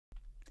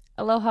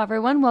Aloha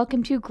everyone,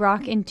 welcome to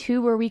GROQ in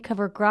 2 where we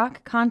cover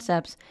GROQ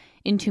concepts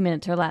in 2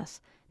 minutes or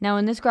less. Now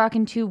in this GROQ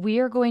in 2 we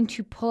are going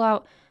to pull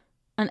out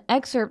an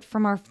excerpt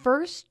from our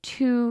first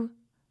 2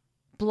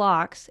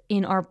 blocks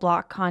in our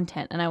block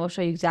content, and I will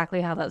show you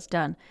exactly how that's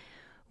done.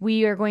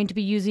 We are going to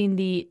be using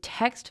the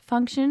text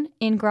function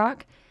in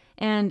GROQ,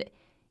 and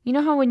you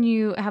know how when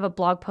you have a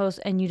blog post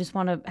and you just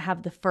want to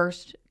have the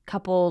first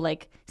couple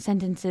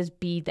sentences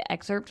be the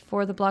excerpt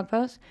for the blog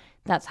post?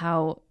 That's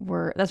what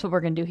we're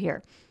going to do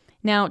here.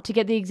 Now, to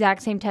get the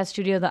exact same test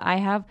studio that I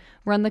have,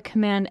 run the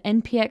command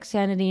npx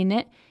sanity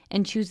init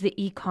and choose the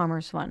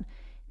e-commerce one.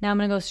 Now I'm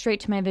going to go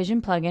straight to my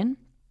Vision plugin.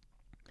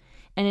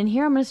 And in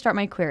here, I'm going to start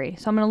my query.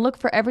 So I'm going to look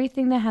for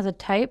everything that has a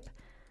type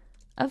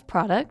of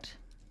product.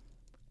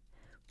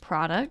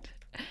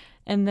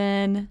 And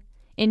then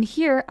in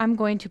here, I'm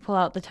going to pull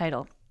out the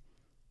title.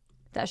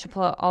 That should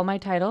pull out all my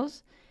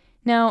titles.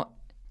 Now,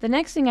 the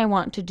next thing I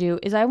want to do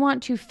is I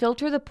want to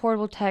filter the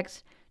portable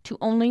text to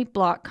only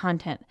block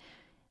content.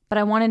 But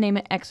I want to name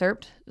it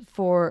excerpt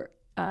for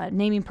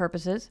naming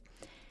purposes.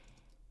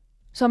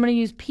 So I'm going to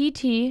use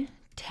pt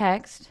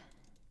text,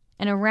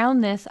 and around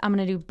this I'm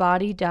going to do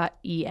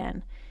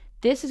body.en.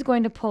 This is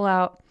going to pull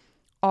out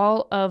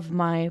all of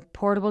my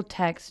portable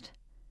text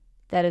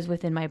that is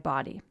within my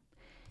body.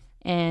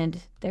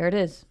 And there it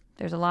is.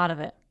 There's a lot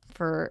of it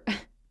for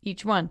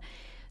each one.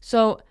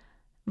 So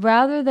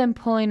rather than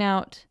pulling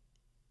out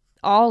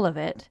all of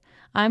it,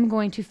 I'm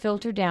going to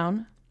filter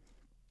down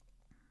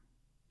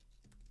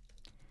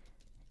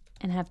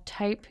and have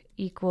type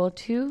equal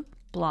to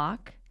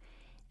block,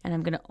 and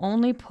I'm going to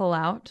only pull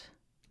out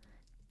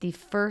the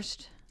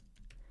first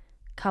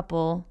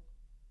couple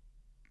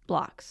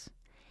blocks.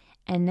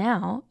 And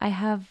now I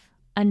have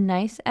a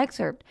nice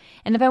excerpt.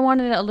 And if I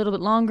wanted it a little bit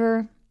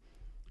longer,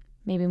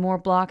 maybe more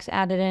blocks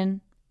added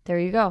in, there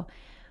you go.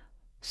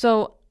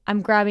 So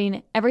I'm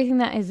grabbing everything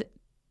that is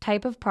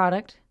type of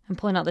product, I'm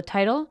pulling out the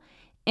title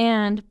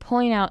and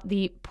pulling out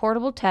the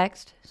portable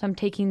text. So I'm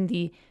taking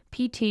the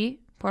pt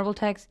portable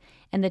text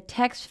and the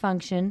text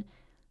function,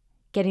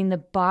 getting the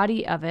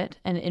body of it,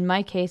 and in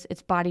my case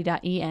it's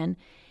body.en,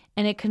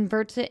 and it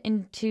converts it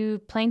into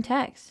plain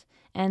text.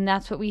 And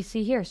that's what we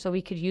see here. So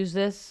we could use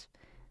this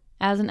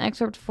as an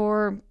excerpt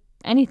for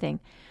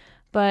anything.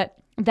 But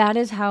that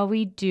is how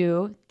we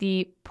do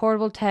the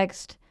portable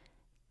text,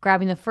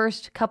 grabbing the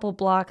first couple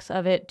blocks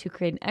of it to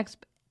create an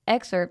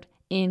excerpt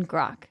in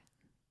GROQ.